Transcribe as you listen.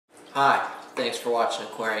Hi, thanks for watching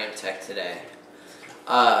AquariumTech today.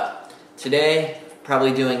 Today,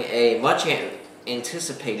 probably doing a much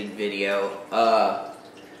anticipated video.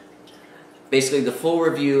 Basically the full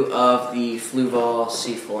review of the Fluval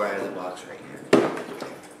U4 out of the box right here.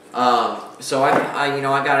 So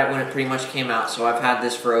I got it when it pretty much came out, so I've had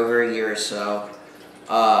this for over a year or so.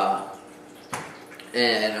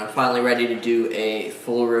 And I'm finally ready to do a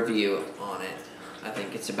full review on it. I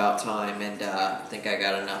think it's about time, and I think I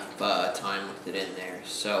got enough time with it in there.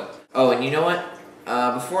 So, oh, and you know what?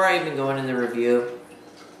 Before I even go into the review,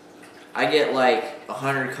 I get like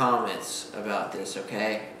 100 comments about this,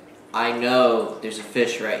 okay? I know there's a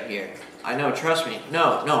fish right here. I know, trust me.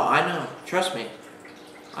 No, I know. Trust me.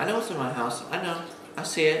 I know it's in my house. I know. I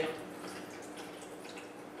see it.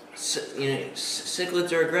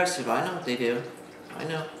 Cichlids are aggressive. I know what they do. I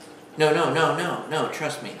know. No,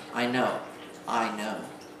 trust me. I know.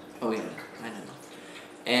 Oh yeah, I know.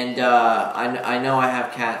 And I know I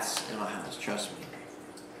have cats in my house, trust me.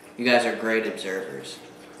 You guys are great observers.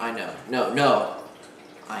 I know. No.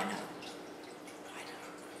 I know,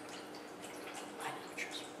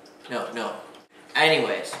 trust me. No.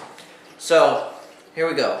 Anyways, so here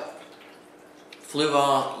we go.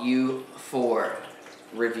 Fluval U4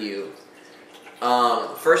 review.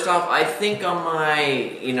 First off, I think on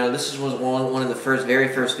my, this was one of the very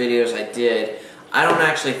first videos I did. I don't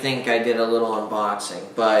actually think I did a little unboxing,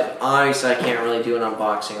 but obviously I can't really do an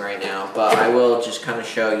unboxing right now, but I will just kind of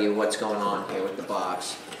show you what's going on here with the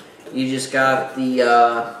box. You just got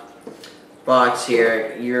the box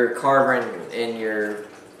here. Your carver and your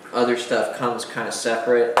other stuff comes kind of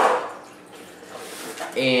separate.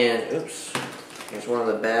 And, oops, here's one of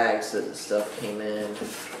the bags that the stuff came in.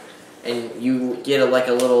 And you get like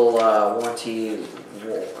a little warranty,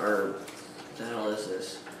 or what the hell is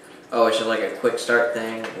this? Oh, it's just like a quick start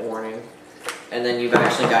thing, warning. And then you've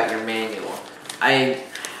actually got your manual. I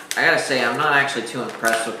gotta say, I'm not actually too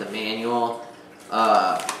impressed with the manual.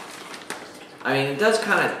 I mean, it does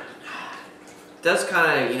kind of,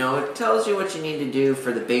 it tells you what you need to do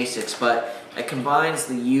for the basics, but it combines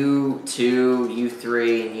the U2,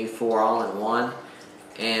 U3, and U4 all in one.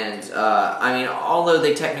 And, I mean, although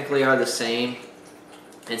they technically are the same,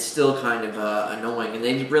 it's still kind of annoying. And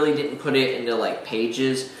they really didn't put it into, like,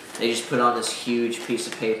 pages. They just put on this huge piece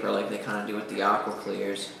of paper like they kind of do with the Aqua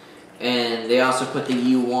Clears. And they also put the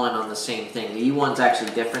U1 on the same thing. The U1's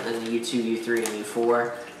actually different than the U2, U3, and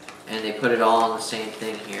U4. And they put it all on the same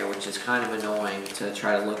thing here, which is kind of annoying to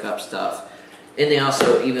try to look up stuff. And they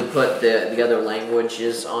also even put the other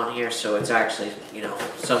languages on here, so it's actually,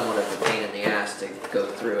 somewhat of a pain in the ass to go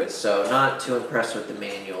through it. So not too impressed with the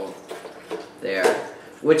manual there,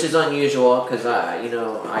 which is unusual because I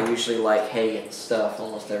usually like Hagen stuff,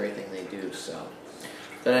 almost everything they do. So,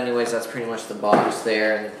 but anyways, that's pretty much the box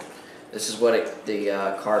there, and this is what the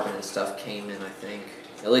carbon and stuff came in. I think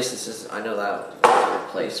at least this is. I know that was a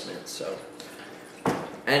replacement. So,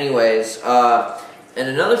 anyways, and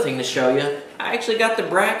another thing to show you. I actually got the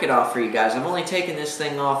bracket off for you guys. I've only taken this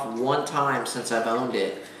thing off one time since I've owned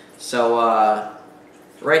it. So,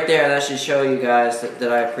 right there, that should show you guys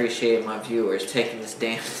that I appreciate my viewers taking this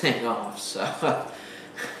damn thing off. So,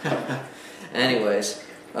 anyways,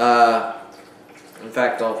 in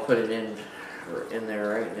fact, I'll put it in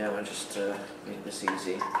there right now just to make this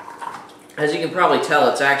easy. As you can probably tell,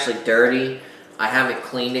 it's actually dirty. I haven't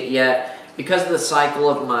cleaned it yet. Because of the cycle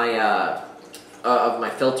of my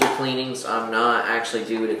filter cleanings, I'm not actually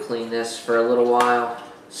due to clean this for a little while.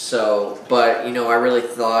 So, but, I really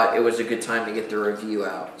thought it was a good time to get the review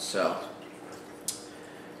out. So,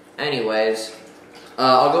 anyways,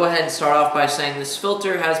 I'll go ahead and start off by saying this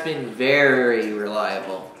filter has been very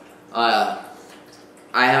reliable. I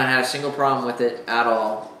haven't had a single problem with it at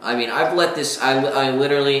all. I mean, I've let this, I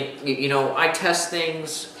literally, I test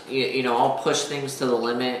things, I'll push things to the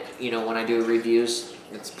limit, when I do reviews.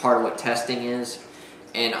 It's part of what testing is.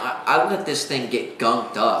 And I let this thing get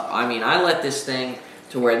gunked up. I mean, I let this thing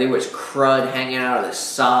to where there was crud hanging out of the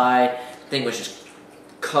side. The thing was just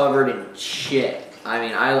covered in shit. I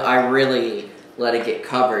mean, I really let it get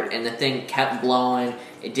covered. And the thing kept blowing.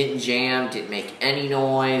 It didn't jam, didn't make any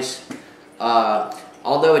noise.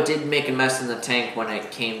 Although it did make a mess in the tank when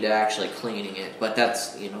it came to actually cleaning it. But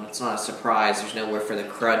that's, it's not a surprise. There's nowhere for the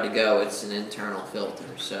crud to go. It's an internal filter.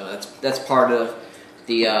 So that's part of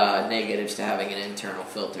the negatives to having an internal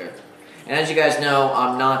filter. And as you guys know,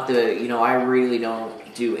 I'm not I really don't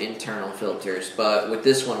do internal filters, but with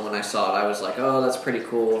this one, when I saw it, I was like, oh, that's pretty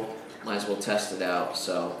cool, might as well test it out.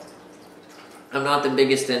 So I'm not the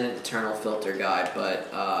biggest internal filter guy,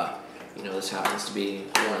 but this happens to be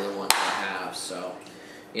one of the ones I have. So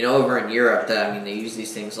You know, over in Europe, they use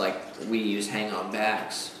these things like we use hang-on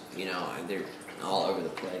backs. You know, they're all over the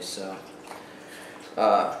place. So,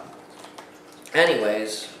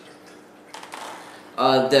 anyways,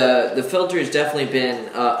 the filter has definitely been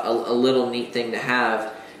a little neat thing to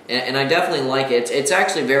have, and I definitely like it. It's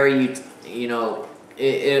actually very, you know,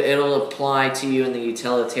 it'll apply to you in the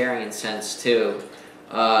utilitarian sense too.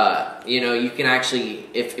 You know, you can actually,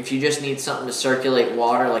 if you just need something to circulate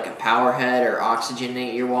water, like a power head or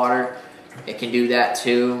oxygenate your water, it can do that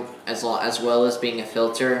too, as well as being a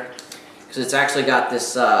filter. Because it's actually got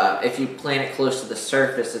this, if you plant it close to the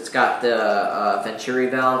surface, it's got the Venturi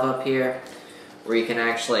valve up here, where you can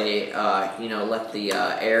actually, you know, let the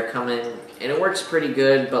air come in. And it works pretty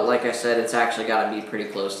good, but like I said, it's actually got to be pretty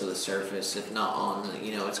close to the surface, if not on the,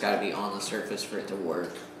 you know, it's got to be on the surface for it to work.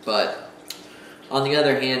 But on the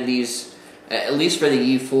other hand, these, at least for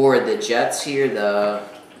the U4, the jets here, the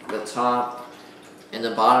top and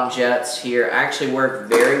the bottom jets here actually work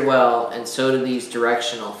very well, and so do these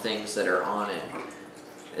directional things that are on it.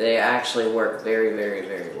 They actually work very, very,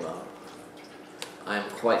 very well. I'm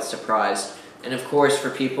quite surprised. And of course, for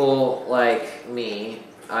people like me,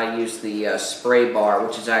 I use the spray bar,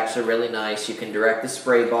 which is actually really nice. You can direct the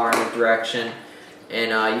spray bar in a direction,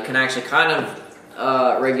 and you can actually kind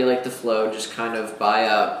of regulate the flow just kind of by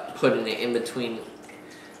putting it in between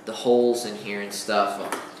the holes in here and stuff.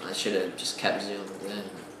 Oh, I should have just kept zoomed in.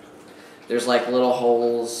 There's like little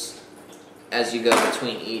holes as you go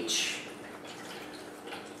between each.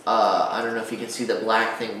 I don't know if you can see the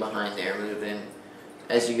black thing behind there moving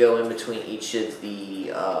as you go in between each of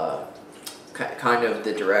the kind of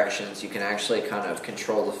the directions. You can actually kind of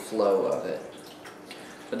control the flow of it.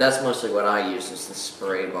 But that's mostly what I use, is the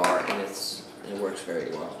spray bar, and it works very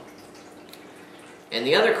well. And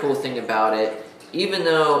the other cool thing about it, even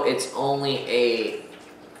though it's only a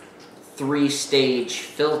 3-stage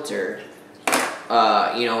filter,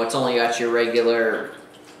 you know, it's only got your regular,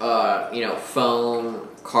 you know, foam,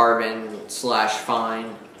 carbon /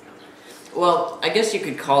 fine. Well, I guess you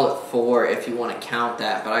could call it 4 if you want to count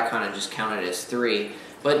that, but I kind of just count it as 3.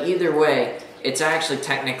 But either way, it's actually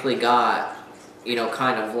technically got, you know,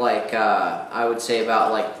 kind of like, I would say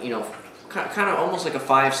about like, you know, kind of almost like a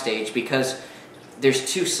 5-stage, because there's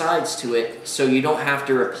 2 sides to it, so you don't have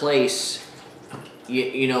to replace,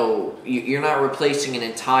 you know, you're not replacing an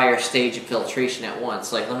entire stage of filtration at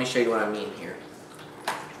once. Like, let me show you what I mean here.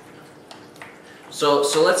 So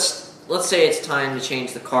let's say it's time to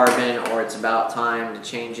change the carbon, or it's about time to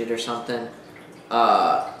change it or something.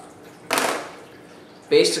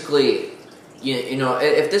 Basically, you know,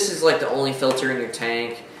 if this is like the only filter in your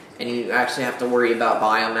tank and you actually have to worry about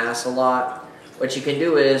biomass a lot, what you can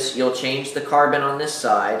do is you'll change the carbon on this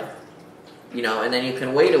side, you know, and then you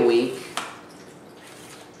can wait a week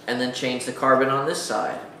and then change the carbon on this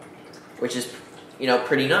side, which is, you know,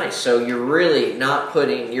 pretty nice. So you're really not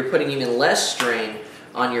putting, you're putting even less strain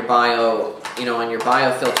on your you know, on your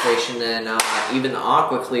biofiltration than even the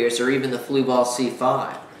AquaClears or even the Fluval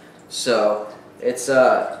C5. So it's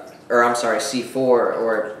or I'm sorry, C4,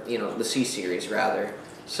 or, you know, the C series rather.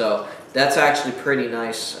 So that's actually pretty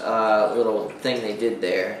nice little thing they did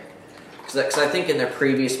there. Because I think in their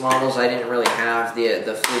previous models I didn't really have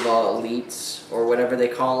the Fluval Elites or whatever they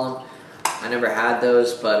call them. I never had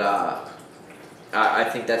those, but I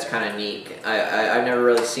think that's kind of neat. I've never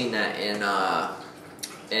really seen that in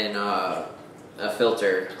a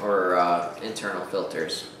filter or internal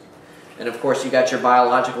filters. And of course you got your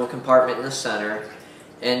biological compartment in the center.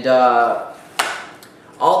 And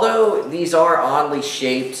although these are oddly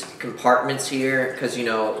shaped compartments here, because, you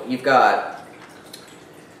know, you got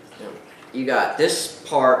this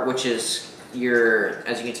part, which is your,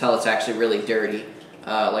 as you can tell, it's actually really dirty.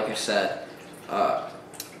 Like I said,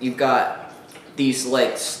 you've got these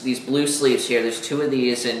blue sleeves here. There's 2 of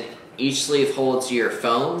these, and each sleeve holds your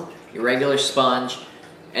foam, your regular sponge,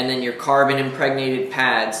 and then your carbon impregnated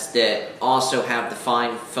pads that also have the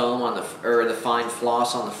fine foam on the fine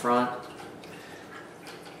floss on the front.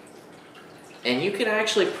 And you can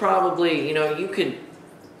actually probably, you know, you could,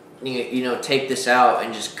 you know, take this out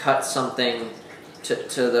and just cut something to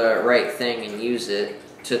the right thing and use it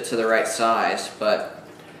to the right size. But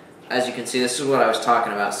as you can see, this is what I was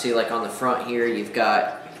talking about. See, like on the front here, you've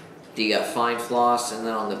got the fine floss, and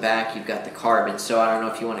then on the back you've got the carbon. So I don't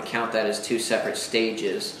know if you want to count that as 2 separate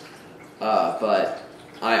stages, but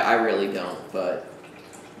I really don't. But,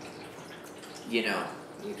 you know,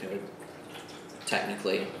 you could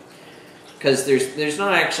technically, because there's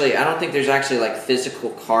not actually, I don't think there's actually like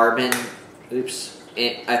physical carbon. Oops,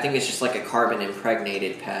 I think it's just like a carbon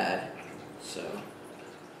impregnated pad. So,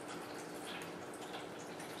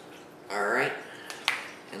 all right.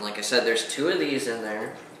 And like I said, there's 2 of these in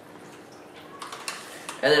there.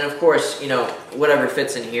 And then of course, you know, whatever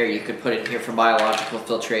fits in here, you could put in here for biological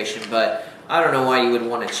filtration, but I don't know why you would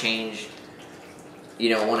want to change, you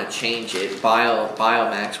know, want to change it.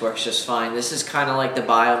 Biomax works just fine. This is kind of like the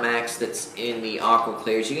Biomax that's in the Aqua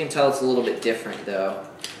Clears. You can tell it's a little bit different though.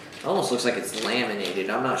 It almost looks like it's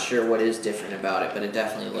laminated. I'm not sure what is different about it, but it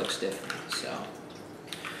definitely looks different, so.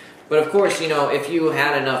 But of course, you know, if you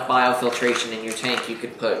had enough biofiltration in your tank, you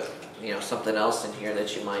could put, you know, something else in here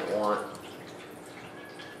that you might want.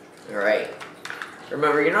 Alright.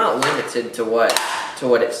 Remember, you're not limited to what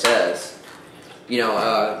it says. You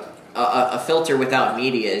know, a filter without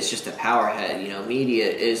media is just a power head. You know, media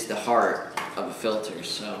is the heart of a filter,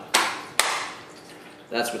 so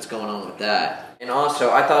that's what's going on with that. And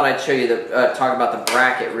also, I thought I'd show you talk about the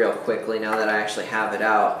bracket real quickly now that I actually have it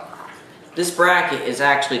out. This bracket is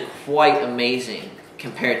actually quite amazing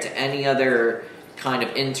compared to any other kind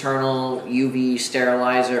of internal UV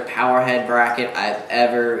sterilizer power head bracket I've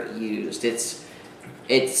ever used.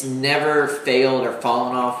 It's never failed or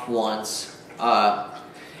fallen off once.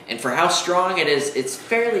 And for how strong it is, it's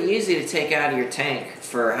fairly easy to take out of your tank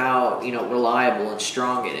for how, you know, reliable and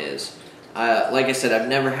strong it is. Like I said, I've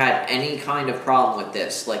never had any kind of problem with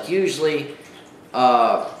this. Like usually,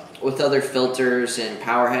 with other filters and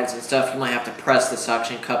power heads and stuff, you might have to press the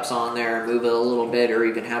suction cups on there and move it a little bit or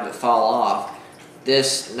even have it fall off.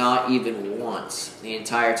 This, not even once, the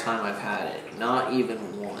entire time I've had it. Not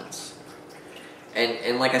even once.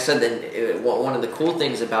 And like I said, then one of the cool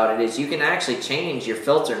things about it is you can actually change your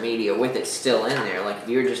filter media with it still in there. Like if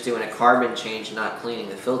you're just doing a carbon change and not cleaning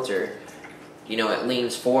the filter, you know, it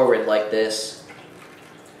leans forward like this,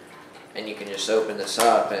 and you can just open this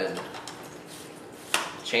up and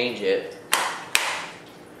change it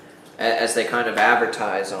as they kind of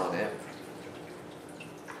advertise on it.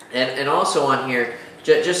 And also on here,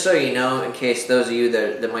 just so you know, in case those of you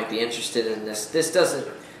that might be interested in this, this doesn't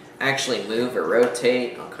actually move or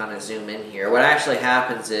rotate. I'll kind of zoom in here. What actually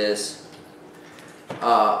happens is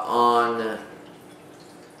on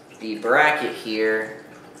the bracket here,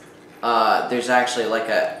 there's actually like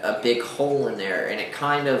a big hole in there, and it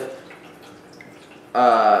kind of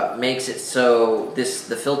makes it so the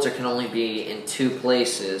filter can only be in 2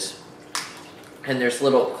 places. And there's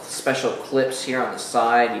little special clips here on the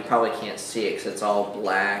side. You probably can't see it because it's all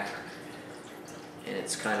black. And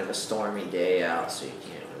it's kind of a stormy day out, so you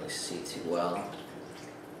can't really see too well.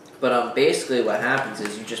 But basically what happens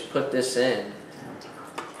is you just put this in,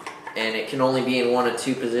 and it can only be in 1 of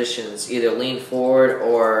 2 positions. Either lean forward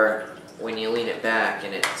or when you lean it back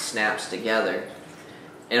and it snaps together.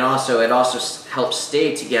 And also, it also helps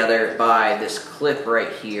stay together by this clip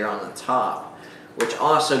right here on the top, which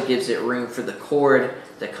also gives it room for the cord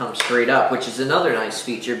that comes straight up, which is another nice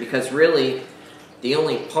feature because really the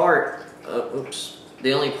only part of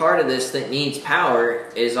this that needs power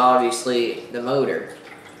is obviously the motor.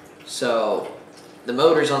 So the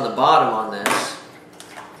motor's on the bottom on this,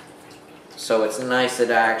 so it's nice that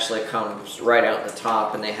it actually comes right out the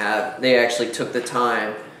top, and they actually took the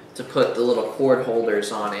time to put the little cord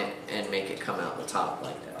holders on it and make it come out the top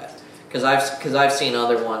like that. Because I've seen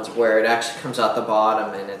other ones where it actually comes out the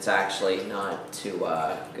bottom and it's actually not too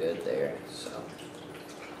good there. So,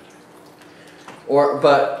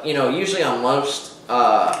 but you know, usually on most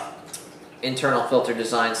internal filter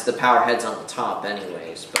designs, the power head's on the top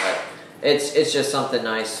anyways. But it's just something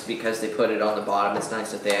nice because they put it on the bottom. It's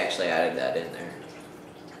nice that they actually added that in there.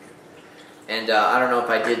 And I don't know if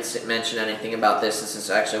I did mention anything about this. This is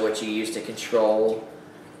actually what you use to control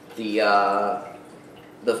the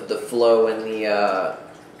flow and the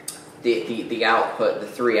output, the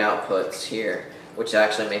 3 outputs here, which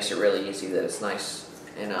actually makes it really easy that it's nice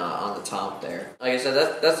and on the top there. Like I said,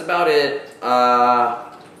 that's about it.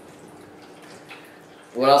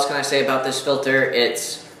 What else can I say about this filter?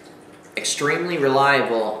 It's extremely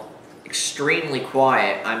reliable, extremely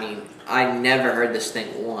quiet. I mean, I never heard this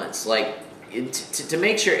thing once. Like, to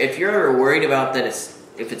make sure, if you're ever worried about that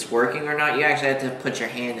if it's working or not, you actually have to put your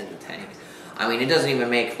hand in the tank. I mean, it doesn't even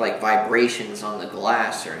make like vibrations on the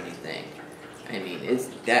glass or anything. I mean,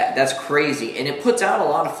 that's crazy, and it puts out a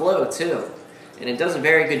lot of flow too, and it does a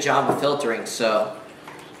very good job of filtering. So,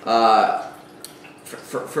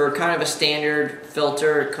 for kind of a standard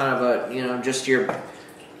filter, kind of a just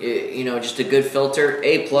a good filter,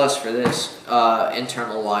 A+ for this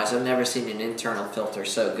internal wise. I've never seen an internal filter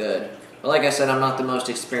so good. But like I said, I'm not the most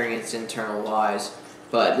experienced internal wise,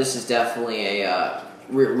 but this is definitely a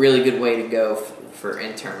really good way to go for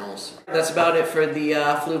internals. That's about it for the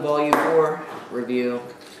Fluval U4 review.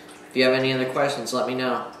 If you have any other questions, let me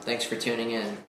know. Thanks for tuning in.